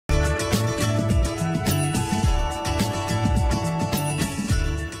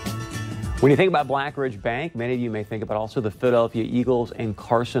When you think about BlackRidge Bank, many of you may think about also the Philadelphia Eagles and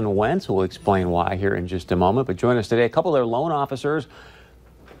Carson Wentz. We'll explain why here in just a moment. But join us today, a couple of their loan officers,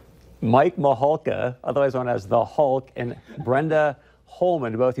 Mike Mahalka, otherwise known as the Hulk, and Brenda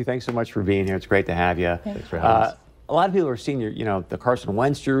Holman. Both of you, thanks so much for being here. It's great to have you. Thanks for having us. A lot of people are seeing your, the Carson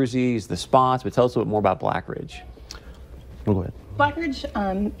Wentz jerseys, the spots, but tell us a little bit more about BlackRidge. Go ahead.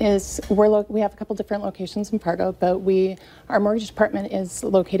 BlackRidge we have a couple different locations in Fargo, but our mortgage department is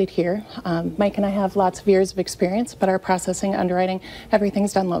located here. Mike and I have lots of years of experience, but our processing, underwriting,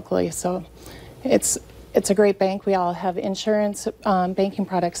 everything's done locally. So it's a great bank. We all have insurance, banking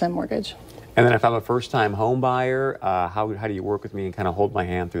products, and mortgage. And then if I'm a first-time home buyer, how do you work with me and kind of hold my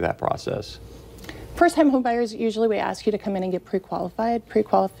hand through that process? First-time home buyers, usually we ask you to come in and get pre-qualified.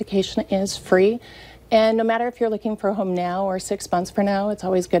 Pre-qualification is free. And no matter if you're looking for a home now or 6 months from now, it's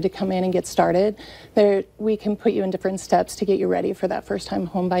always good to come in and get started. We can put you in different steps to get you ready for that first-time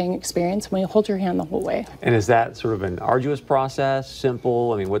home buying experience, and we hold your hand the whole way. And is that sort of an arduous process,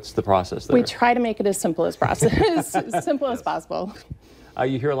 simple? I mean, what's the process there? We try to make it as simple as as simple as possible.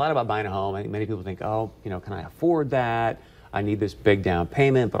 You hear a lot about buying a home. I think many people think, oh, can I afford that? I need this big down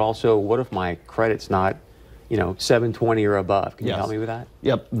payment, but also, what if my credit's not 720 or above? Can you help me with that?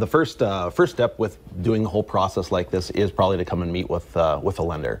 Yep. The first step with doing the whole process like this is probably to come and meet with a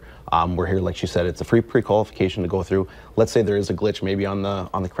lender. We're here, like she said, it's a free pre-qualification to go through. Let's say there is a glitch maybe on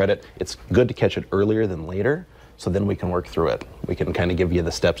the credit. It's good to catch it earlier than later, so then we can work through it. We can kind of give you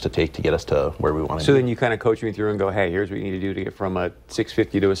the steps to take to get us to where we want to be. So then you kind of coach me through and go, hey, here's what you need to do to get from a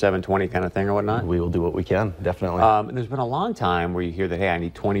 650 to a 720 kind of thing or whatnot? We will do what we can, definitely. And there's been a long time where you hear that, hey, I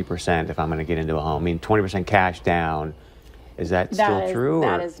need 20% if I'm going to get into a home. I mean, 20% cash down. Is that still true?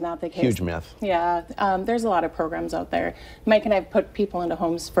 That is not the case. Huge myth. Yeah, there's a lot of programs out there. Mike and I have put people into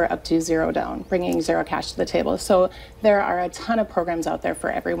homes for up to zero down, bringing zero cash to the table. So there are a ton of programs out there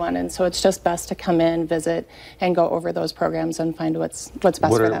for everyone, and so it's just best to come in, visit, and go over those programs and find what's best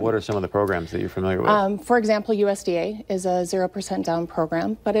for them. What are some of the programs that you're familiar with? For example, USDA is a 0% down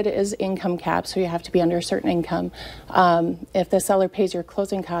program, but it is income capped, so you have to be under a certain income. If the seller pays your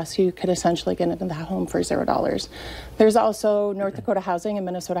closing costs, you could essentially get into the home for $0. There's also North Dakota Housing and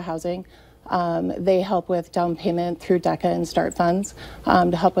Minnesota Housing. They help with down payment through DECA and START funds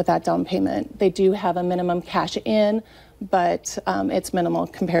to help with that down payment. They do have a minimum cash in, but it's minimal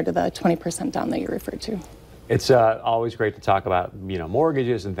compared to the 20% down that you referred to. It's always great to talk about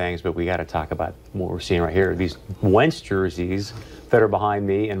mortgages and things, but we got to talk about what we're seeing right here. These Wentz jerseys that are behind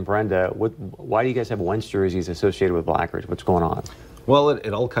me and Brenda. Why do you guys have Wentz jerseys associated with BlackRidge? What's going on? Well,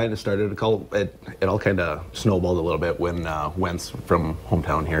 it all kind of started, it all kind of snowballed a little bit when Wentz from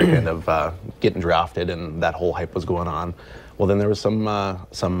hometown here kind of getting drafted and that whole hype was going on. Well, then there was some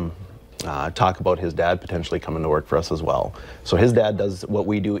talk about his dad potentially coming to work for us as well. So his dad does what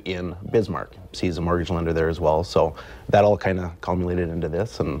we do in Bismarck. He's a mortgage lender there as well. So that all kind of culminated into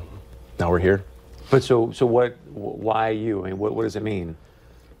this, and now we're here. But so why you? I mean, what does it mean?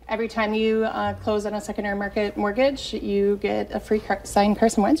 Every time you close on a secondary market mortgage, you get a free signed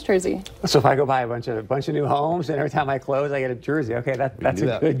Carson Wentz jersey. So if I go buy a bunch of new homes, and every time I close, I get a jersey. Okay, that's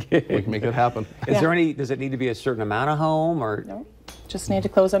a good gig. We can make it happen. Does it need to be a certain amount of home, or? No, just need to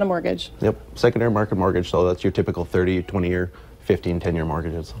close on a mortgage. Yep, secondary market mortgage. So that's your typical 30, 20-year, 15, 10-year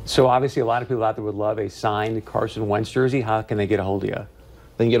mortgages. So obviously, a lot of people out there would love a signed Carson Wentz jersey. How can they get a hold of you?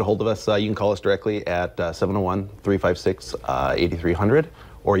 They can get a hold of us. You can call us directly at 701-356-8300.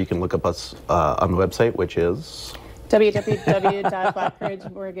 Or you can look up us on the website, which is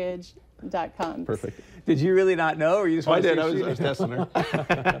www.blackridgemortgage.com. Perfect. Did you really not know, or you just I did. I was testing her.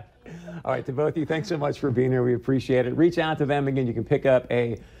 All right, to both of you, thanks so much for being here. We appreciate it. Reach out to them. Again, you can pick up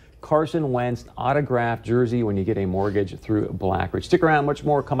a Carson Wentz autographed jersey when you get a mortgage through BlackRidge. Stick around, much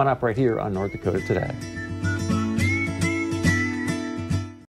more coming up right here on North Dakota Today.